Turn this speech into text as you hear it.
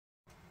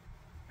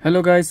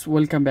Hello guys,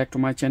 welcome back to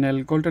my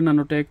channel Golden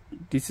Nanotech.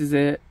 This is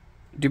a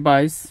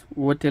device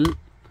AUTEL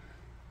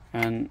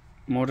and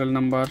model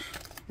number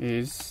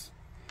is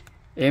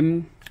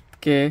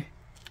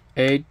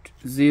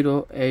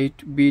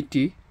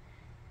MK808BT.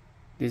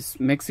 This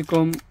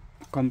Mexico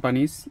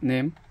company's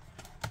name,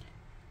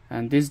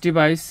 and this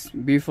device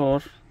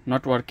before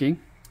not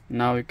working.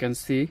 Now you can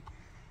see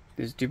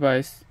this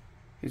device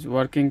is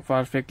working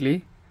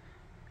perfectly.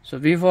 So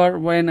before,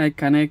 when I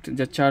connect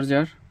the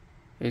charger,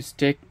 is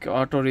take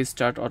auto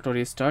restart.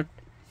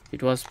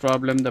 It was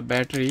problem the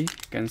battery, you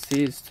can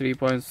see it's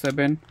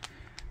 3.7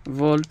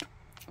 volt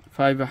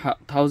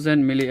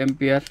 5000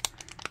 milliampere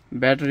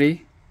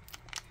battery,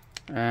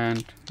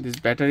 and this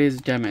battery is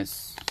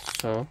damaged.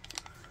 So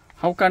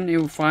how can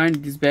you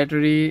find this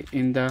battery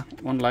in the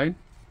online?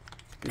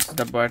 This is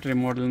the battery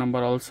model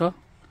number also,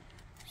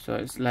 so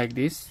it's like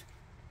this.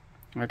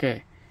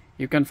 Okay,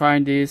 you can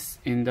find this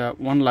in the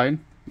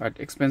online, but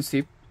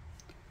expensive.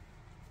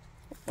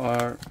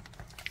 Or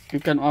you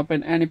can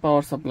open any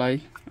power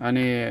supply,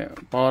 any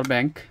power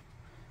bank.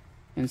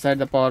 Inside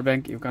the power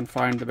bank you can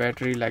find the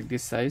battery like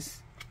this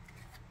size.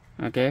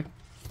 Okay,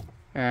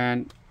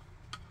 and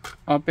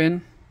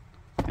open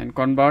and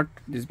convert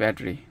this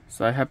battery.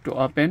 So I have to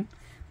open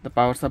the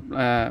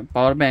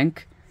power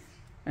bank,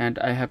 and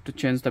I have to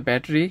change the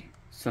battery.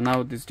 So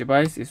now this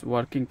device is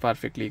working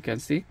perfectly, you can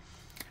see.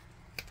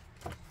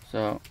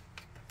 So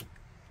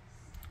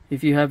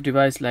if you have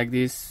device like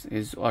this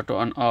is auto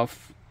on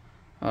off,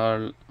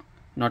 or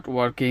not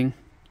working,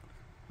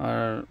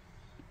 or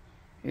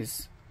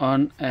is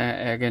on,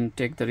 again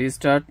take the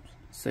restart,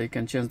 so you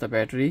can change the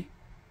battery,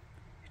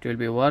 it will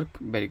be work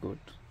very good.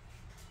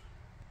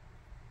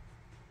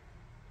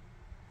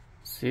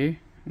 See,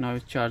 now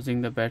it's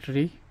charging the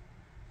battery.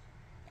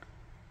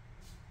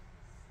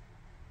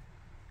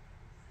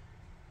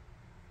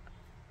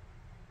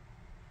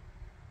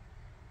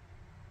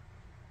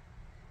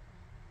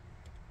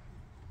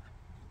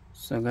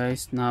 So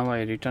guys, now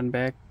I return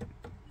back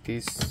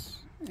this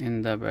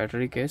in the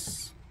battery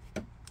case.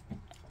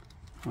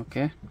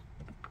 Okay,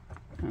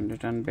 and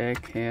return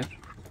back here.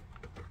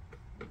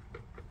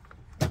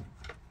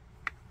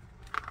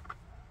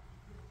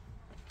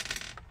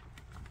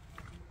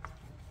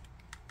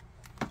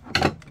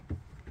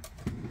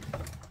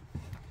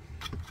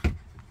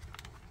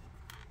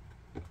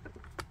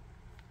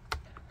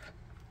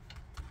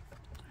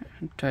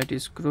 And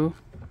tight screw.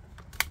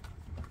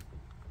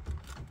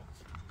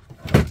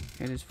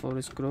 Here is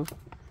 4 screw.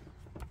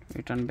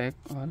 Return back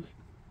all.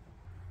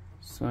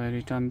 So I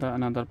return the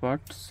another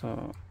part.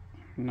 So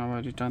now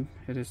I return,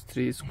 here is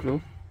 3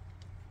 screw.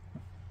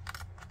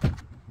 So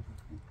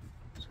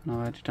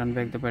now I return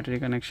back the battery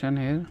connection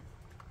here,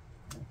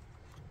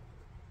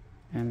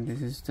 and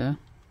this is the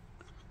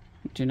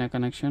antenna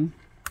connection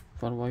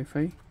for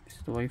Wi-Fi. This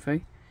is the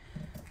Wi-Fi.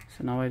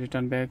 So now I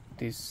return back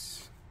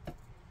this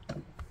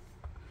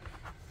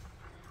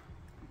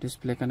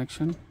display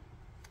connection.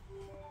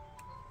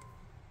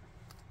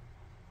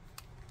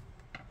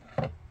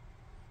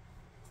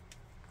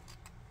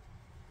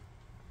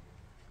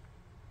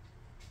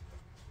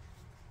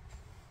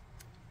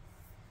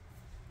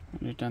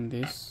 Return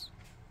this.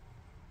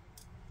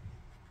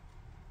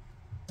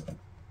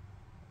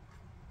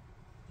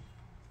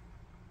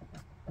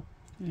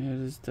 Here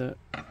is the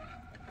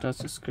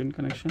touch screen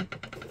connection.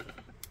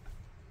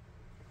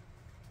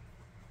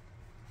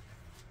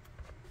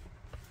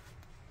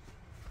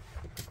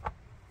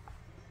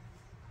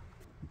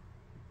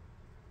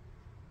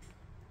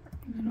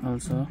 And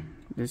also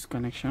this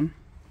connection.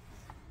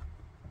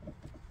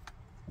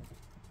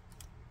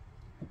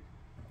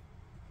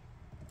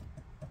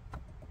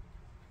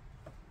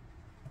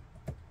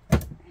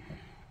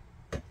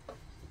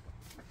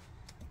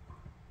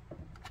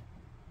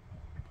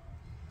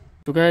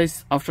 So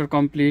guys, after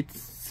complete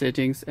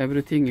settings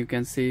everything, you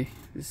can see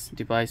this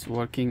device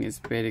working is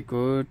very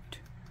good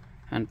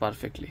and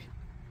perfectly.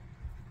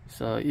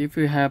 So if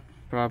you have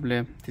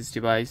problem this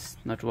device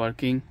not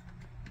working,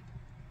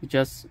 you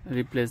just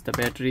replace the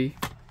battery.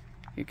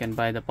 You can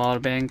buy the power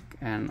bank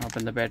and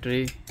open the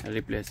battery and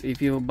replace.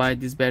 If you buy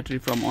this battery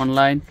from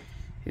online,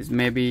 is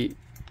maybe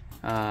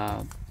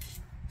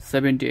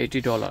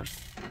 $70-80.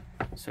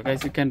 So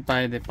guys, you can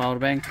buy the power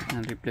bank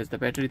and replace the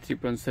battery.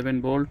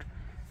 3.7 volt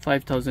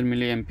 5000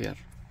 milliampere.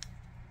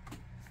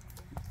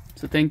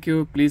 So thank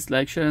you. Please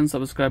like, share and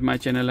subscribe my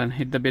channel, and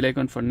hit the bell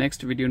icon for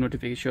next video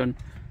notification.